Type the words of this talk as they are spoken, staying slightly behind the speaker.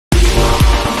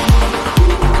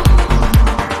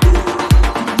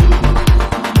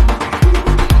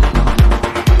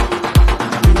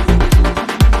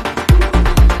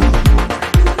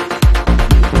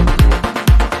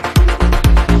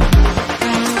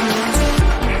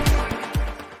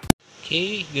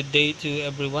Okay, good day to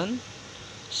everyone.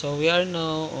 So we are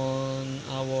now on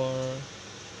our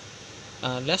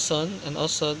lesson, and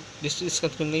also this is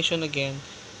continuation again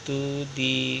to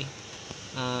the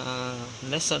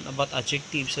lesson about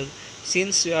adjectives. So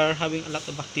since we are having a lot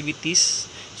of activities,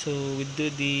 so we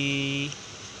do the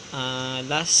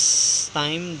last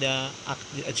time the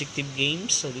adjective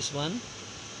games. So this one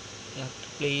you have to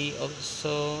play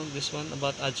also this one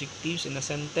about adjectives in a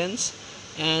sentence,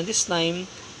 and this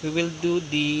time we will do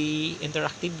the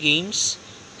interactive games.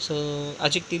 So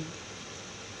adjective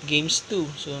games too.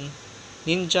 So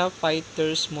Ninja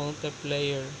Fighters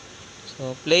multiplayer.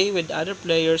 So play with other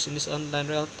players in this online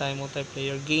real-time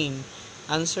multiplayer game.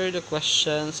 Answer the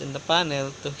questions in the panel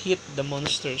to hit the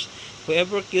monsters.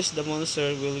 Whoever kills the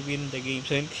monster will win the game.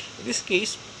 So in this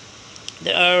case,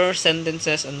 there are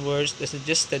sentences and words that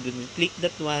suggested. When you click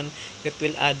that one, it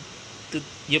will add to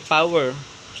your power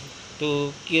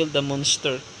to kill the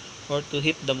monster or to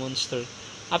hit the monster.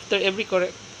 After every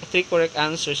three correct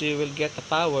answers, you will get a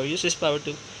power. Use this power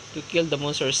to kill the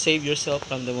monster or save yourself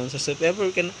from the monster. So if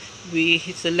ever we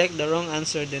select the wrong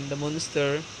answer, then the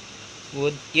monster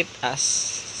would eat us.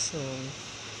 So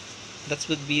that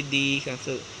would be the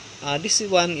so this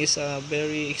one is a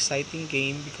very exciting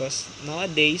game because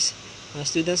nowadays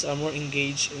students are more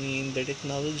engaged in their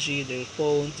technology, their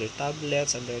phones, their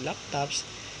tablets, and their laptops.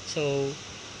 So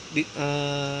we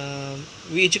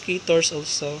educators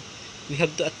also, we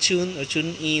have to attune or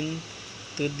tune in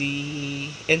to the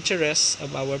interests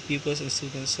of our pupils and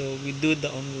students. So we do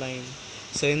the online.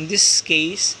 So in this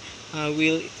case, I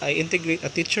integrate a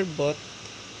teacher bot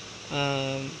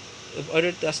in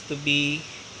order to us to be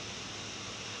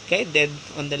guided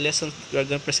on the lessons we are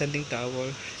going presenting to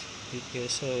our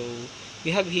pupils. So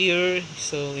we have here,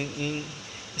 so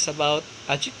it's about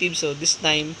adjectives. So this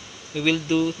time we will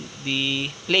do the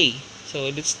play. So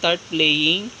let's start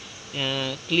playing.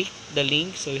 Click the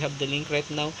link. So we have the link right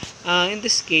now. In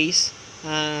this case,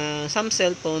 some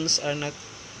cell phones are not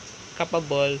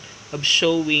capable of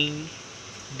showing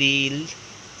the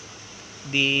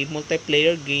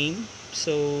multiplayer game.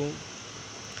 So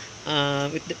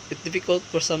it's difficult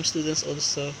for some students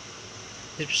also,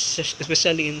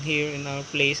 especially in here in our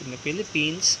place in the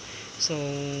Philippines. So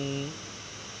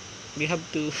we have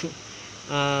to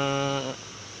uh,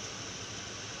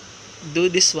 do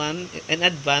this one in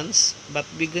advance, but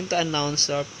we're going to announce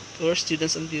our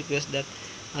students and pupils that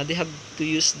they have to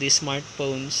use the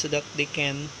smartphones so that they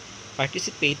can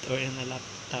participate or in a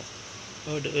laptop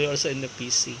or also in the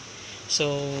PC.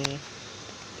 So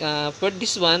for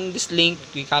this one, this link,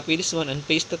 we copy this one and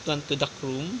paste that one to the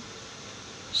Chrome.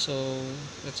 So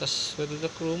let's just go to the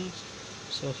Chrome.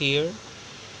 So here,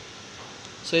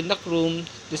 so in the Chrome,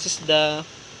 this is the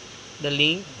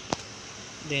link.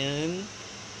 Then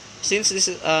since this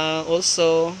is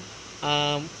also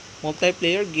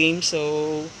multiplayer game,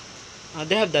 so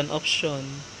they have done option.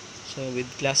 So with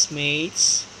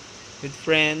classmates, with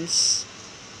friends,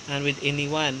 and with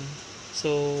anyone. So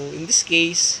in this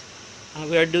case,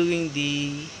 we are doing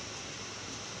the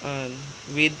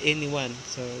with anyone.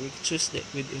 So we choose the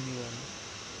with anyone.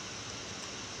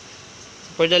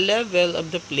 For the level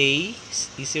of the play,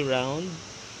 easy round.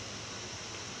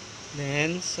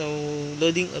 Then so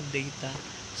loading of data.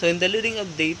 So in the loading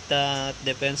of data, it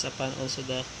depends upon also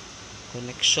the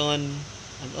connection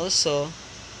and also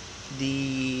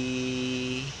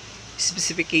the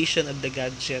specification of the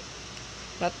gadget.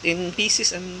 But in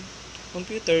PCs and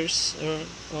computers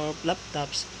or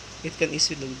laptops, it can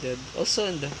easily loaded. Also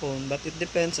in the phone, but it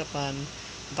depends upon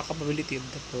the capability of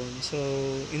the phone. So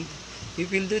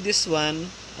if we'll do this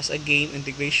one as a game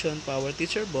integration for our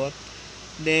Teacherbot,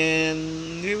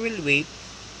 then we will wait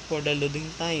for the loading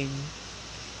time.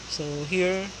 So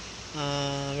here we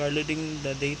are loading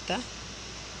the data.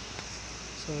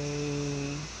 So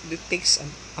it takes an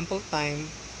ample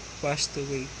time for us to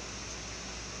wait.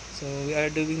 So we are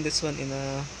doing this one in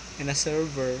a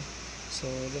server. So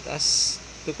let us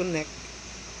to connect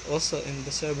also in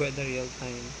the server at the real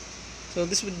time. So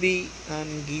this would be an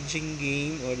engaging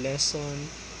game or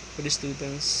lesson for the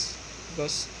students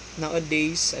because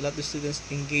nowadays a lot of students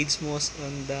engage most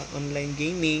on the online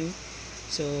gaming.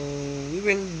 So we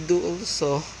will do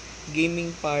also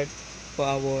gaming part for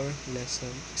our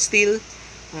lesson. Still,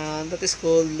 that is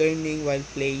called learning while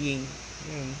playing.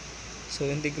 So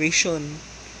integration.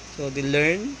 So they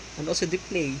learn and also they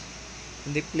play.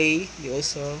 And they play, they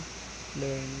also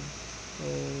learn. So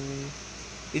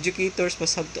educators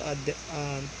must have to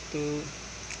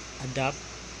adapt.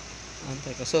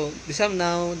 So we have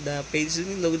now the page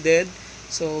being loaded.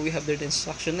 So we have the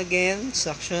instruction again.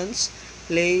 Instructions: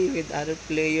 play with other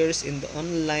players in the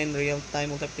online real-time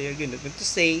multiplayer game. That means to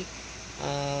say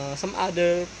some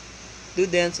other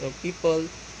students or people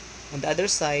on the other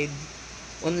side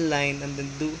online, and then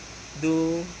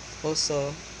do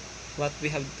also what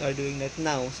we are doing right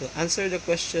now. So answer the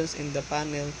questions in the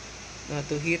panel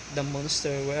to hit the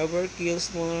monster. Whoever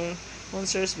kills more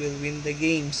monsters will win the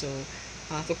game. So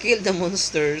to kill the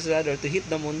monsters, rather to hit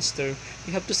the monster,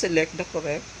 you have to select the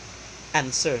correct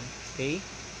answer, okay,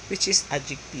 which is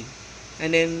adjective.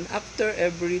 And then after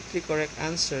every 3 correct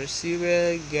answers, you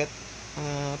will get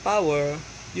power.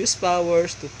 Use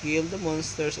powers to kill the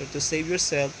monsters or to save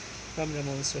yourself from the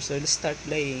monsters. So let's start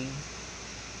playing.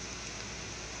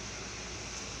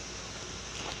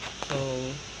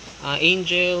 So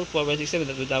Angel 4167,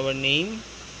 that with our name.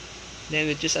 Then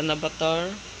we choose an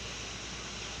avatar.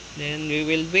 Then we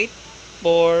will wait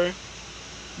for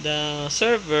the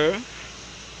server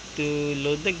to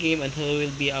load the game and who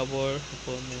will be our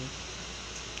opponent.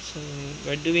 So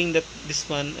we're doing this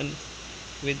one, and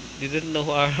we didn't know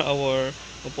who are our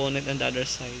opponent on the other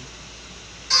side.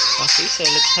 Okay, so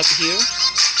let's have here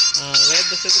Red,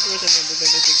 the second person of the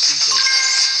teacher.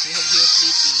 We have here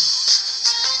Sleepy.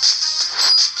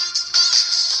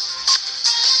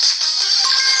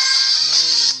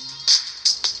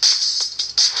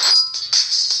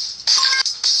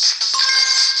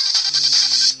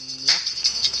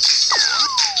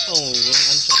 Oh, wrong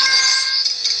answer now.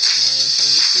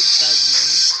 Liquid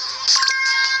tagline.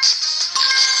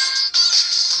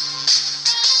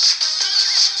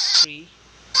 3.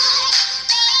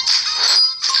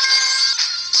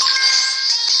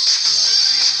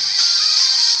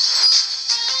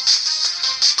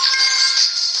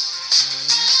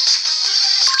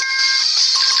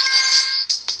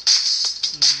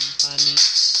 Funny.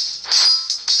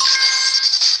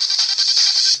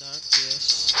 Dark, yes.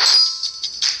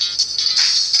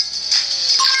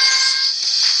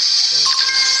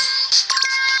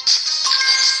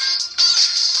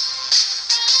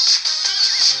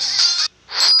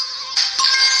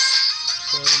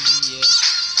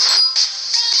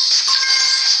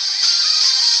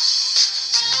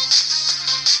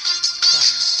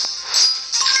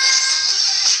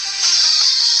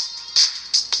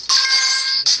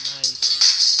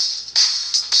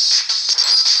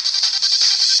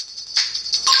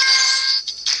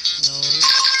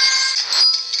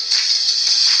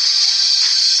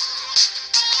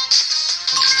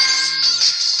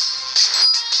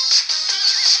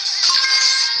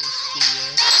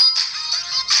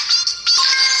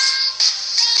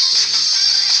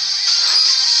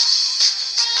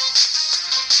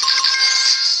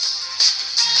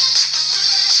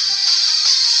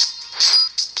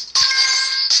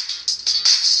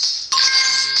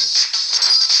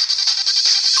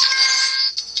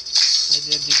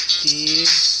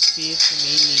 Adjective fit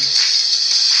meaning.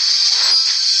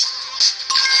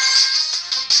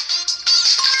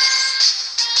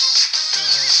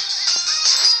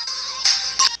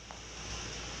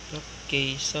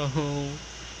 Okay, so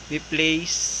we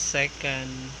place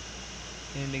second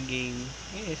in the game.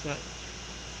 Okay, it's not.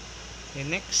 Okay,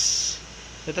 next.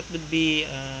 So that would be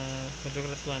what do you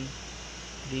call that one?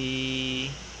 The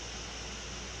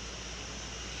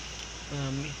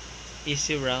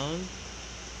easy round.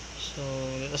 So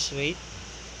let us wait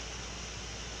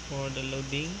for the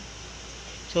loading.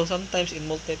 So sometimes in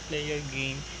multiplayer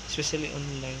game, especially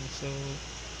online, so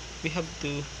we have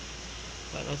to,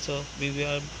 but also we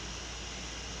have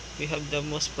the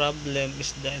most problem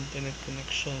is the internet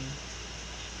connection.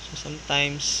 So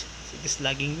sometimes it is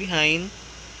lagging behind.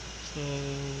 So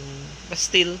but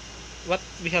still, what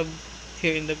we have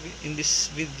here in this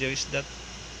video is that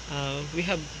we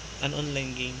have an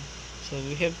online game. So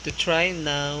we have to try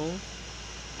now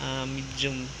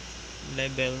medium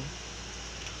level.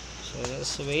 So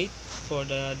let's wait for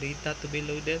the data to be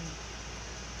loaded.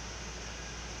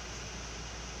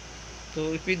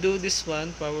 So if we do this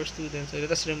one for our students, so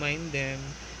let us remind them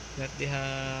that they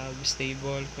have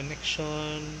stable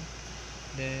connection.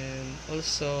 Then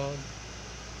also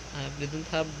they don't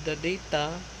have the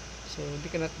data, so they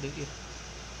cannot do it.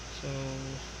 So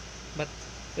but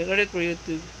in order for you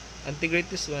to integrate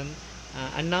this one,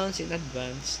 announce in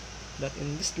advance that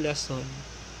in this lesson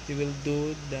we will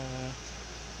do the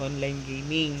online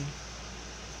gaming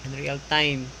in real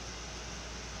time.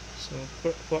 So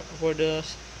for the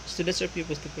students or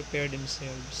pupils to prepare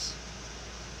themselves,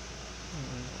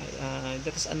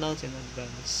 that is announced in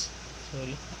advance. So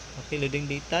okay, loading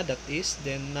data, that is,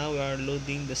 then now we are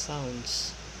loading the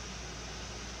sounds.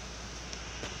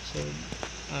 So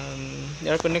they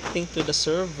are connecting to the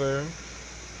server,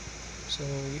 so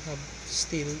we have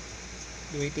still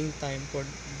waiting time for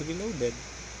to be loaded.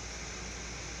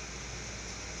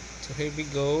 So So here we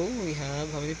go. We have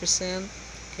how many percent?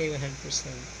 Okay, 100%.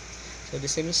 So the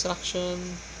same instruction.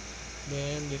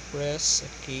 Then we press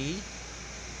OK.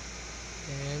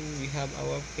 And we have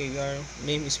our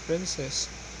name is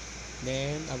Princess.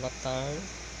 Then avatar.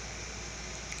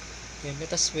 Then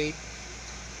let us wait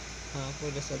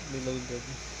for the set be loaded.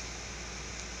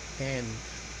 10,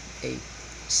 8,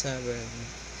 7,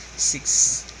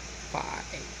 6, 5,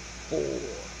 4,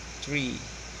 3,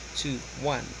 2,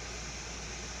 1.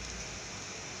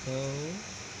 So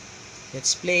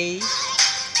let's play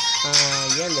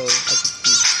yellow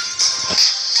adjective.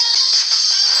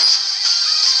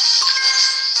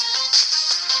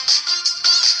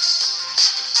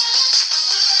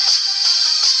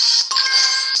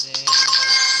 Then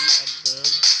lightly adverb.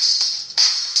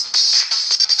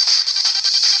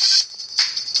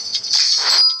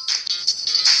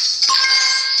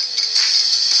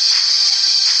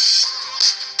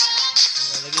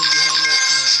 Lalagyan behind that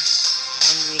na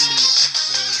angrily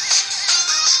adverb.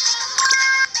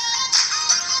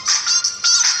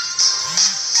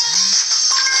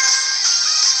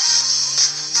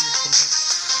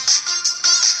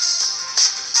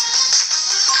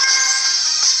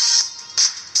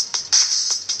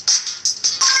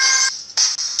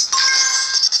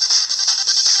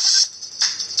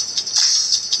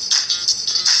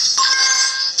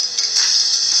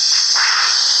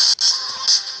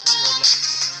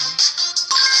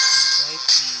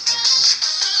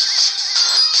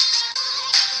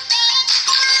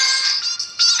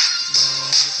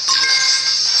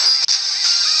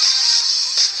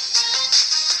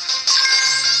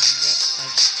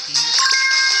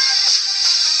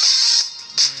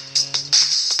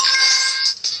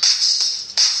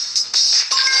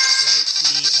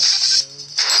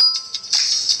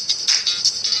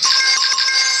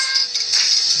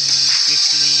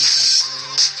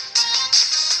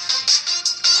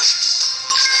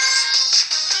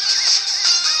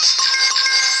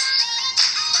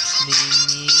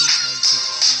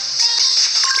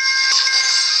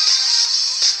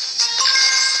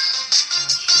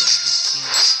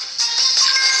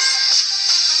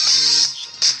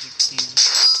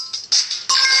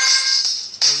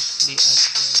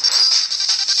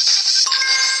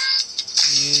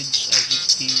 Huge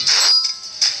adjective,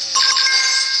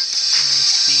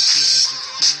 sticky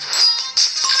adjective,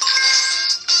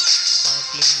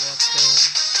 sparkling water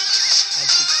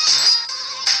adjective.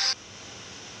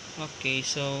 Okay,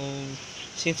 so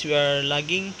since we are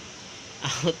lagging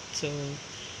out, so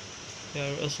we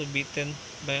are also beaten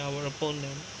by our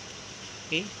opponent.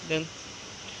 Okay, then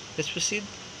let's proceed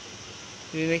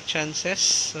to the next chances.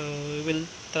 So we will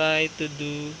try to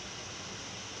do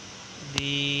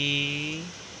the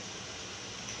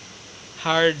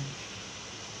hard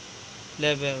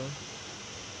level.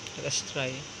 Let us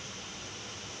try.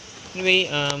 Anyway,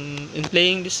 in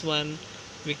playing this one,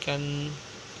 we can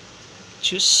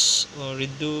choose or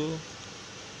redo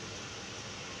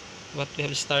what we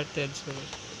have started. So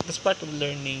that's part of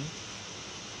learning,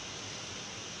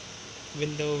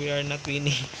 even though we are not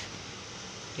winning.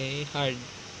 Okay, hard.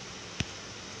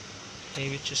 Okay,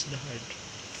 we choose the hard.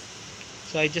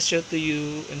 So I just showed to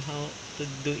you on how to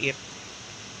do it,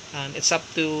 and it's up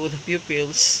to the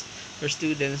pupils or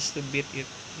students to beat it.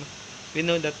 We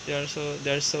know that they're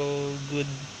so good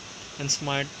and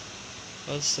smart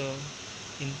also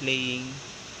in playing.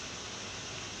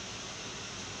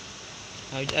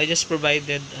 I just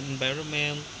provided an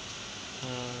environment,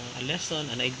 a lesson,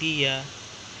 an idea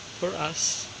for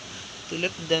us to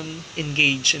let them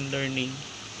engage in learning.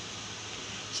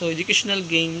 So educational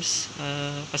games,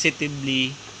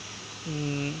 positively,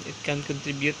 it can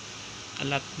contribute a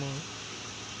lot more.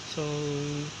 So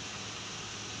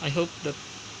I hope that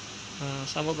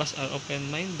some of us are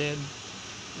open-minded,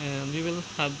 and we will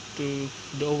have to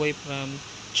do away from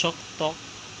chalk talk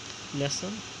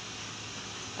lesson.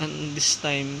 And this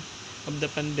time of the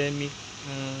pandemic,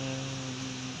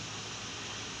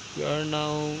 we are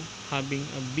now having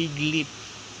a big leap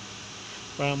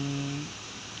from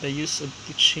the use of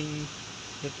teaching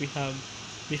that we have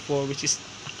before, which is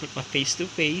a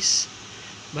face-to-face,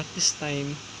 but this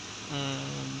time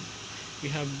we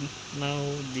have now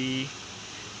the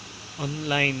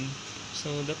online.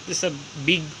 So that is a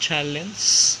big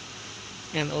challenge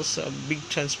and also a big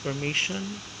transformation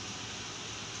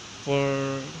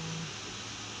for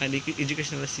an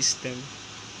educational system.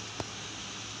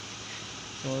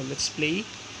 So let's play.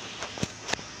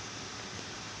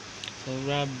 So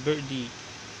Rob Birdie.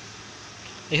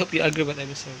 I hope you agree what I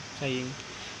was saying.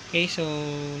 Okay, so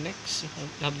next we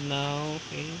have now,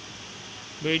 okay,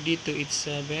 Birdie to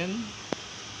H7,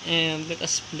 and let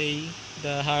us play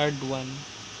the hard one.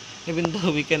 even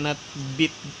though we cannot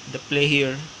beat the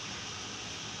player.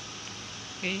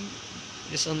 Okay,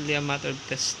 it's only a matter of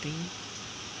testing.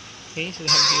 Okay, so we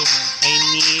have here now, I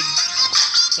need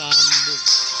some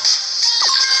books.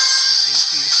 Okay,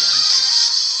 here's the answer.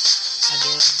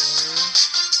 Adorable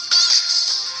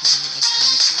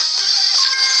activity.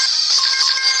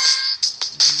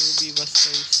 The movie was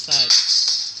so sad.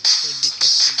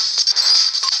 Predicative.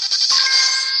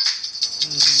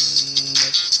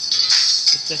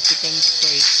 It's the second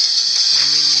choice. How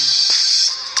many?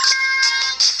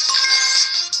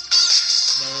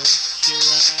 She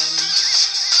ran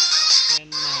 10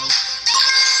 miles.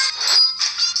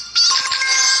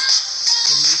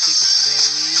 The music is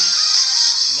very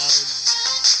loud.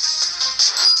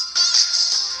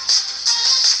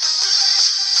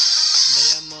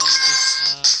 Diamond is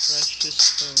a precious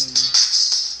stone.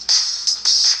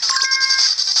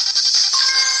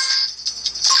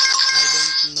 I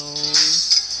don't know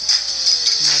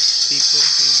much people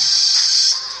here.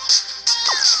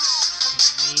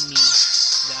 Many is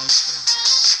the answer.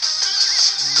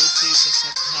 Lucy does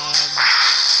not have.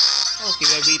 Okay,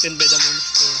 we are beaten by the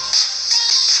monster.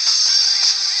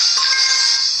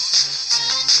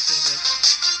 Lucy has like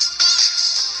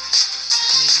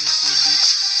many CDs.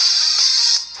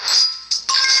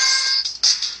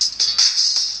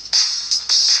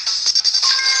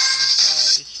 The car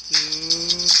is too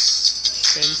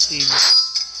expensive.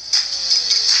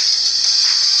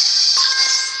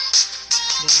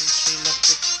 Then Sheila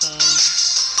took some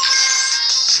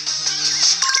honey.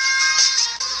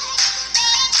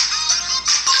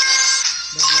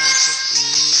 The blanket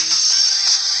is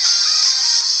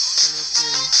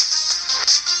colorful.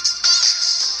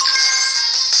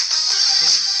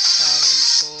 Karen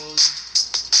called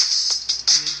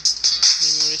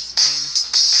numerous times.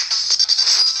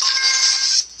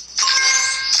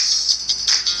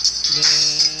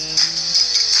 Then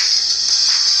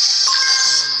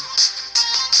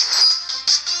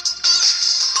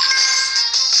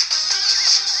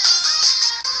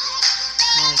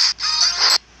Mark.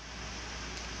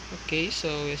 Okay, so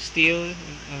still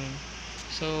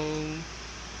so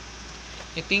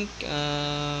I think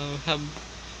have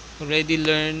already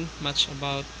learned much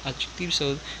about adjectives.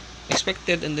 So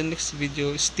expected in the next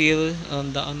video is still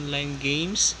on the online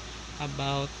games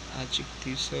about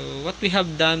adjectives. So what we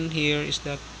have done here is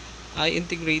that I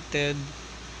integrated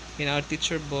in our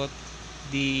Teacherbot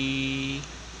the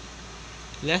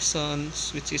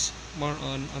lessons which is more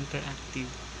on interactive.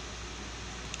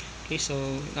 Okay, so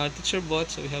in our Teacherbot,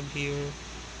 so we have here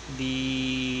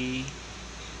the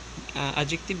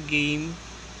adjective game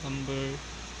number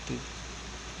 2.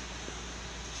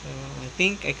 So I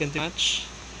think I can match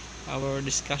our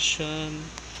discussion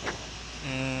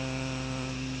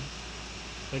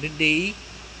for the day.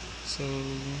 So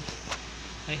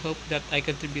I hope that I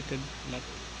contributed a lot.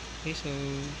 Okay, so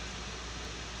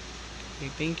okay,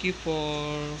 thank you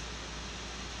for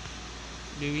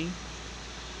viewing.